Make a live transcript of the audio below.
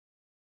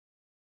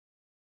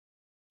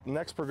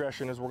Next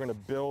progression is we're gonna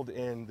build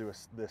in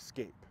the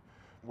escape.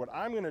 What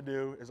I'm gonna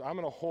do is I'm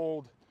gonna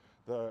hold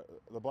the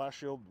blast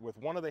shield with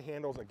one of the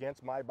handles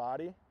against my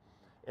body,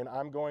 and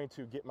I'm going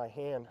to get my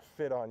hand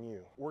fit on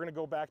you. We're gonna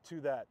go back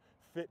to that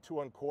fit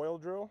to uncoil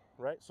drill,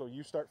 right? So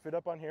you start fit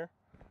up on here,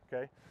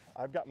 okay?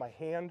 I've got my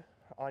hand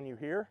on you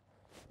here,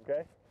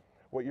 okay?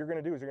 What you're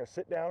gonna do is you're gonna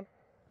sit down,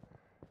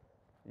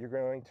 you're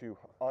going to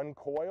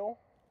uncoil,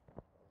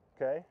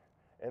 okay?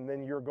 And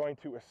then you're going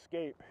to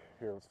escape.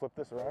 Here, let's flip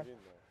this around.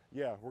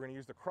 Yeah, we're gonna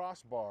use the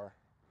crossbar.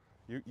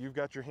 You've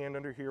got your hand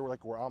under here,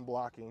 like where I'm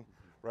blocking,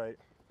 right?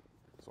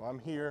 So I'm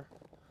here.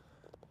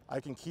 I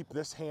can keep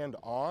this hand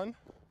on.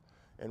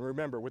 And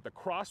remember, with the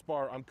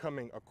crossbar, I'm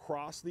coming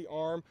across the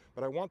arm,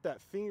 but I want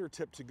that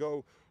fingertip to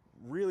go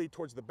really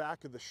towards the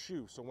back of the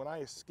shoe. So when I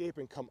escape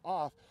and come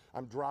off,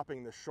 I'm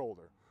dropping the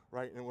shoulder,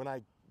 right? And when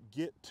I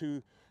get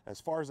to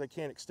as far as I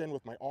can extend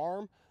with my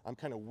arm, I'm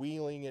kind of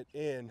wheeling it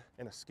in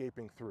and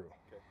escaping through.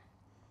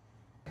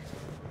 Okay.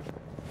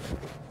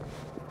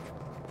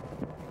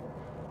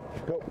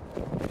 Go.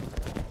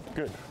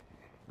 Good.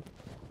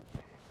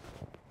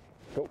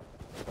 Go.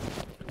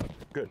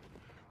 Good.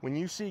 When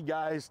you see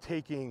guys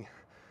taking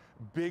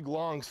big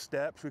long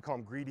steps, we call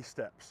them greedy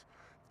steps.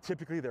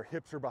 Typically their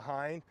hips are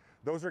behind.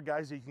 Those are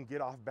guys that you can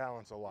get off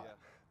balance a lot. Yeah.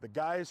 The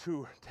guys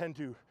who tend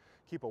to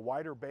keep a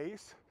wider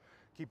base,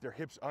 keep their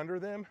hips under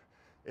them,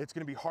 it's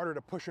going to be harder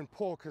to push and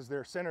pull because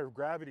their center of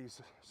gravity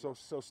is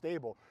so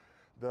stable.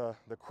 The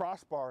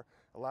crossbar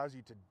allows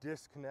you to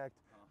disconnect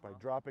by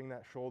dropping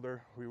that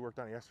shoulder. We worked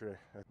on it yesterday.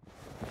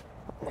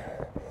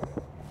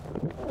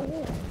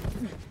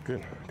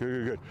 Good, good,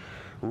 good, good.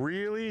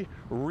 Really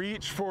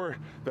reach for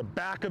the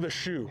back of the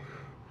shoe,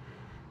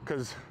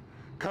 because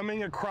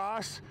coming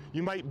across,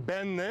 you might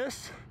bend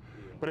this,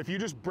 but if you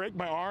just break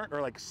my arm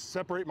or like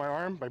separate my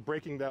arm by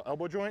breaking that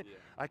elbow joint,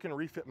 I can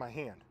refit my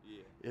hand.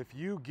 If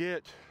you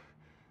get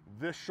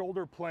this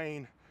shoulder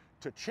plane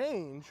to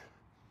change,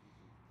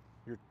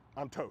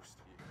 I'm toast.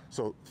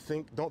 So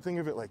don't think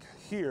of it like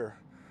here,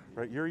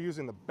 right? You're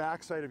using the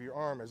back side of your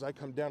arm as I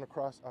come down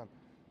across,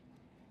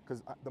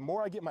 because the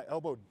more I get my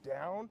elbow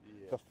down,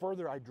 the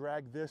further I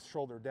drag this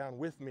shoulder down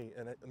with me,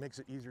 and it makes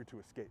it easier to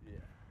escape.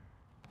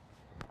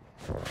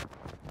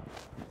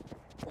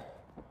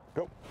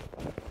 Go.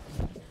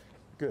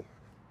 Good.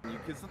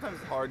 Because sometimes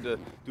it's hard to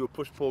do a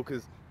push-pull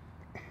because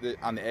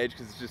on the edge,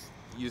 because it's just,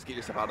 you just get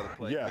yourself out of the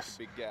play. Yes.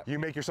 Big gap. You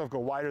make yourself go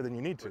wider than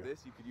you need to. For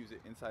this, you could use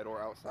it inside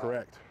or outside.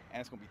 Correct. And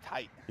it's going to be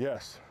tight.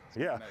 Yes.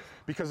 Yeah. Nice.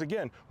 Because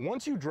again,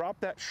 once you drop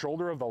that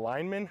shoulder of the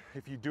lineman,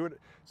 if you do it,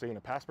 say in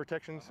a pass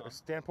protection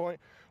standpoint,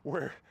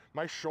 where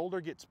my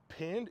shoulder gets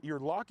pinned, you're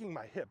locking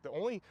my hip. The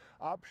only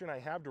option I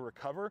have to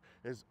recover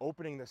is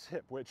opening this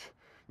hip, which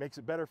makes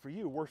it better for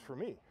you, worse for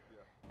me.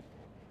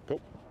 Go.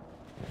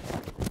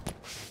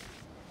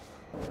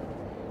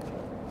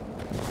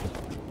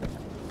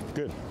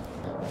 Good.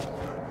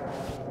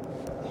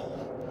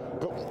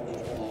 Go.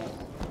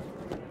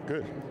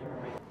 Good.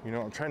 You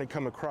know, I'm trying to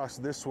come across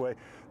this way.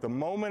 The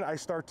moment I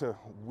start to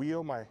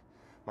wheel my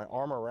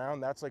arm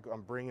around, that's like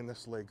I'm bringing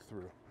this leg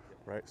through,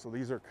 right? So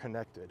these are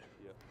connected.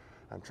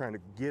 I'm trying to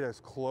get as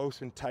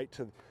close and tight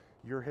to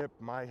your hip,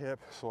 my hip,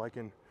 so I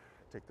can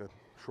take the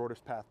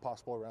shortest path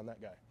possible around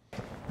that guy.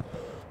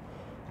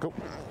 Go.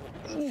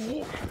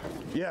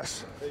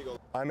 Yes. There you go.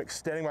 I'm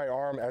extending my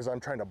arm as I'm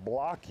trying to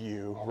block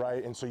you,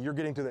 right? And so you're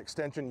getting to the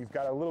extension. You've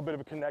got a little bit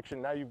of a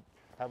connection. Now you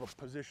have a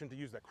position to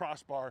use that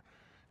crossbar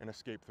and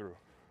escape through.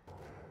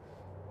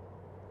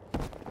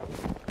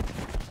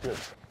 Good.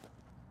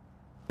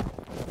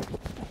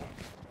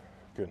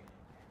 Good.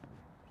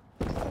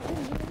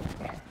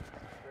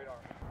 Great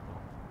arm.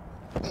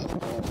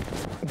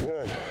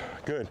 Good.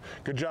 Good.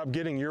 Good job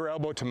getting your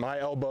elbow to my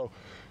elbow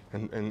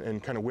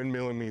and kind of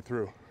windmilling me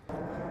through.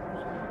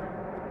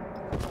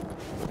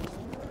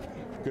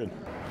 Good.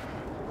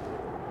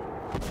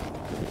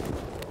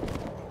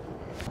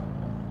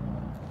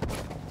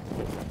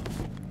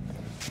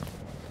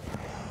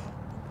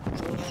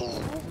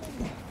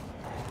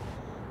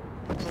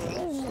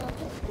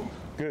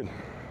 Good.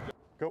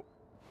 Go.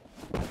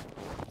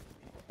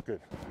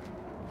 Good.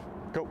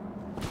 Go.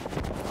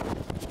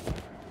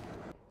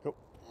 Go.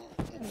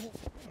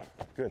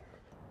 Good.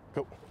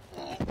 Go.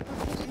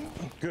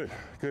 Good.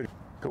 Good.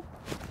 Go.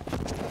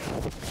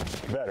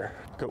 Better.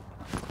 Go.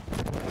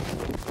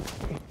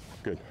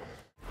 Good.